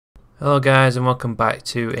Hello guys, and welcome back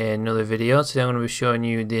to another video. Today I'm going to be showing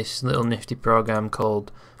you this little nifty program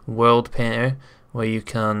called WorldPainter, where you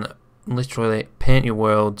can literally paint your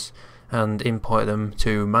worlds and import them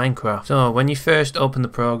to Minecraft. So when you first open the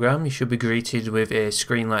program, you should be greeted with a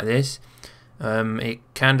screen like this. It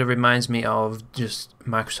kind of reminds me of just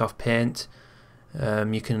Microsoft Paint.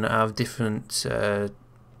 You can have different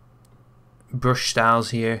brush styles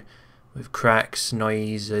here, with cracks,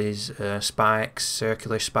 noises, spikes,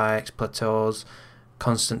 circular spikes, plateaus,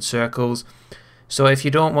 constant circles. So if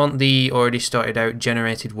you don't want the already started out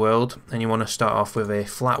generated world and you want to start off with a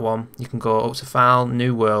flat one, you can go up to File,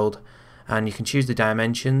 New World, and you can choose the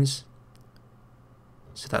dimensions.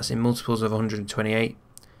 So that's in multiples of 128. You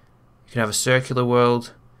can have a circular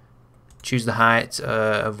world, choose the height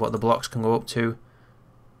of what the blocks can go up to,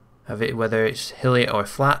 have it whether it's hilly or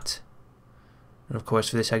flat. And of course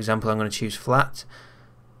for this example I'm going to choose flat.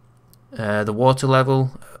 The water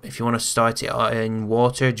level, if you want to start it in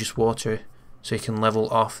water, just water, so you can level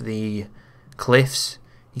off the cliffs,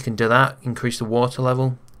 you can do that, increase the water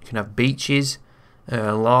level. You can have beaches,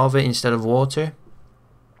 lava instead of water,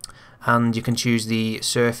 and you can choose the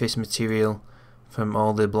surface material from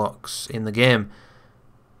all the blocks in the game.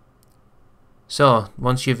 So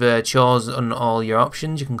once you've chosen all your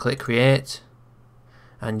options, you can click create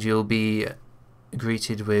and you'll be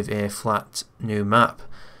greeted with a flat new map.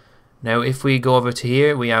 Now if we go over to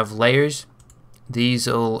here, we have layers. These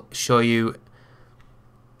will show you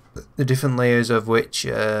the different layers of which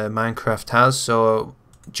Minecraft has. So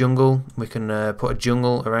jungle, we can put a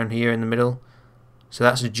jungle around here in the middle, so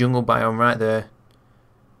that's a jungle biome right there.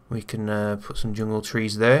 We can put some jungle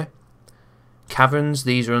trees there. Caverns,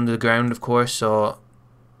 these are under the ground of course, so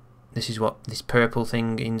this is what this purple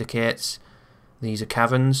thing indicates. These are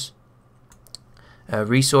caverns.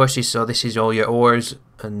 Resources, so this is all your ores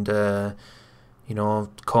and you know,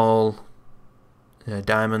 coal,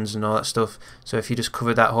 diamonds and all that stuff. So if you just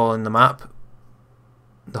cover that hole in the map,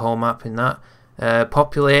 the whole map in that.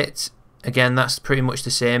 Populate, again that's pretty much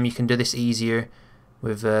the same. You can do this easier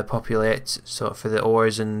with populate, so for the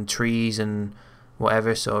ores and trees and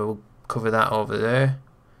whatever, so we'll cover that over there.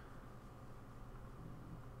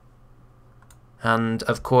 And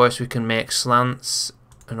of course we can make slants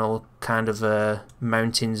and all kind of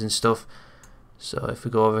mountains and stuff. So if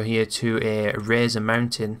we go over here to raise a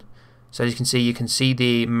mountain, so as you can see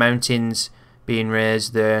the mountains being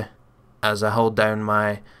raised there as I hold down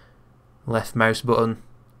my left mouse button.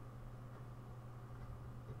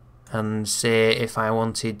 And say if I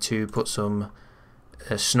wanted to put some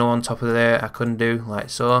snow on top of there, I couldn't do like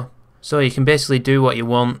so. So you can basically do what you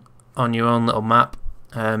want on your own little map.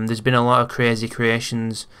 There's been a lot of crazy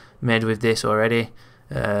creations made with this already.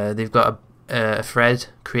 They've got a thread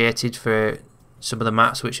created for some of the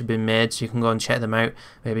maps which have been made, so you can go and check them out,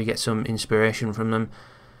 maybe get some inspiration from them.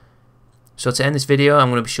 So to end this video, I'm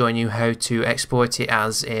going to be showing you how to export it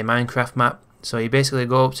as a Minecraft map. So you basically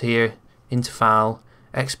go up to here, into File,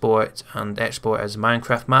 Export, and Export as a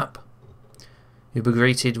Minecraft map. You'll be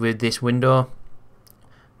greeted with this window.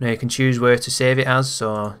 Now you can choose where to save it as,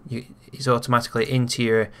 so it's automatically into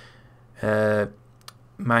your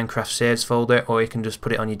Minecraft saves folder, or you can just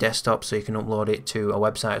put it on your desktop so you can upload it to a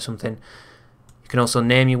website or something. You can also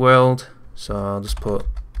name your world, so I'll just put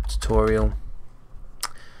tutorial,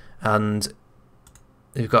 and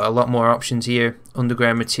you've got a lot more options here.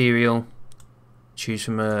 Underground material, choose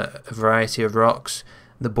from a variety of rocks.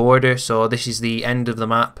 The border, so this is the end of the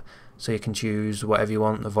map, so you can choose whatever you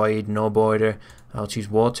want, avoid, no border. I'll choose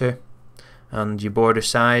water. And your border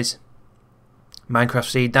size. Minecraft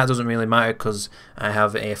seed, that doesn't really matter because I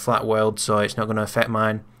have a flat world, so it's not going to affect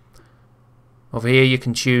mine. Over here you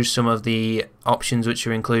can choose some of the options which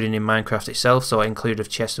are included in Minecraft itself, so I include a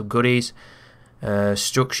chest of goodies.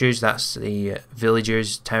 Structures, that's the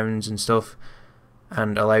villagers, towns and stuff.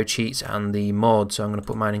 And allow cheats and the mode, so I'm going to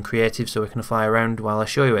put mine in creative so we can fly around while I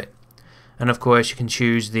show you it. And of course you can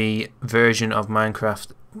choose the version of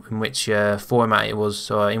Minecraft in which format it was.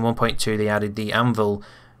 So in 1.2 they added the Anvil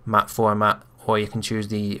map format, or you can choose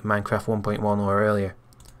the Minecraft 1.1 or earlier.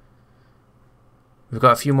 We've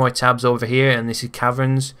got a few more tabs over here, and this is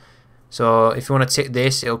caverns. So if you want to tick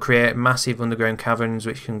this, it'll create massive underground caverns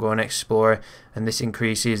which you can go and explore, and this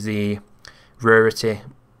increases the rarity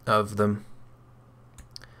of them.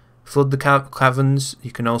 Flood the caverns,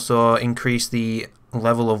 you can also increase the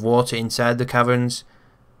level of water inside the caverns.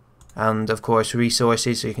 And of course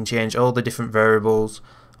resources, so you can change all the different variables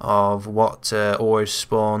of what ores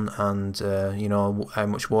spawn, and you know, how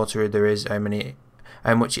much water there is, how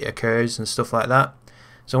much it occurs and stuff like that.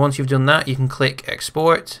 So once you've done that, you can click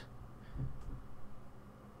export,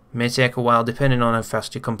 May take a while depending on how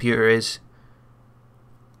fast your computer is.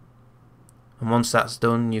 And once that's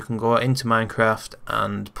done, you can go into Minecraft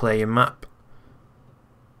and play your map.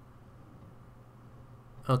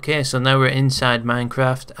 Okay, so now we're inside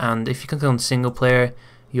Minecraft, and if you click on single player,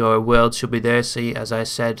 your world should be there. See, as I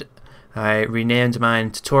said, I renamed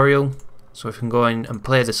mine tutorial, so if you can go in and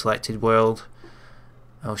play the selected world,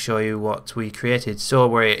 I'll show you what we created. So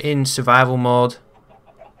we're in survival mode,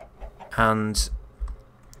 and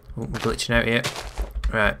we're glitching out here.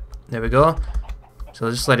 Right, there we go. So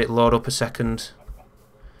just let it load up a second.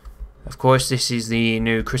 Of course, this is the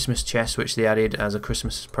new Christmas chest which they added as a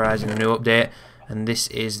Christmas surprise in a new update, and this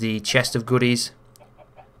is the chest of goodies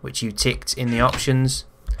which you ticked in the options.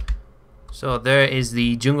 So there is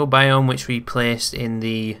the jungle biome which we placed in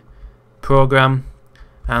the program,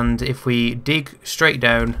 and if we dig straight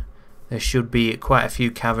down, there should be quite a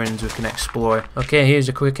few caverns we can explore. Okay, here's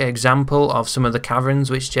a quick example of some of the caverns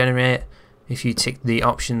which generate if you tick the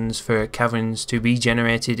options for caverns to be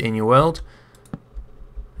generated in your world.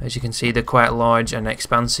 As you can see, they're quite large and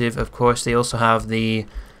expansive. Of course, they also have the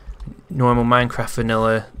normal Minecraft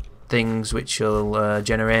vanilla things which will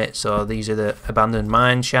generate. So these are the abandoned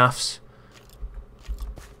mine shafts,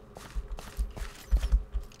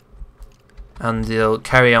 and they'll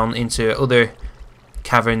carry on into other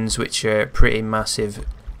caverns which are pretty massive.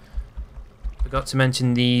 Forgot to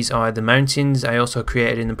mention, these are the mountains I also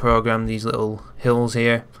created in the program, these little hills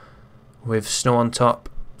here with snow on top.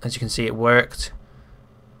 As you can see, it worked,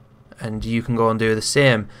 and you can go and do the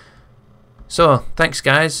same. So thanks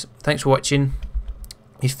guys, thanks for watching.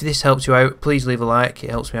 If this helps you out, please leave a like,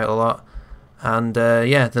 it helps me out a lot. And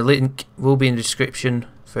yeah, the link will be in the description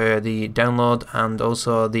for the download, and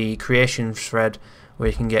also the creation thread where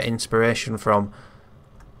you can get inspiration from.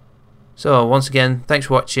 So once again, thanks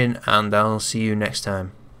for watching, and I'll see you next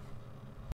time.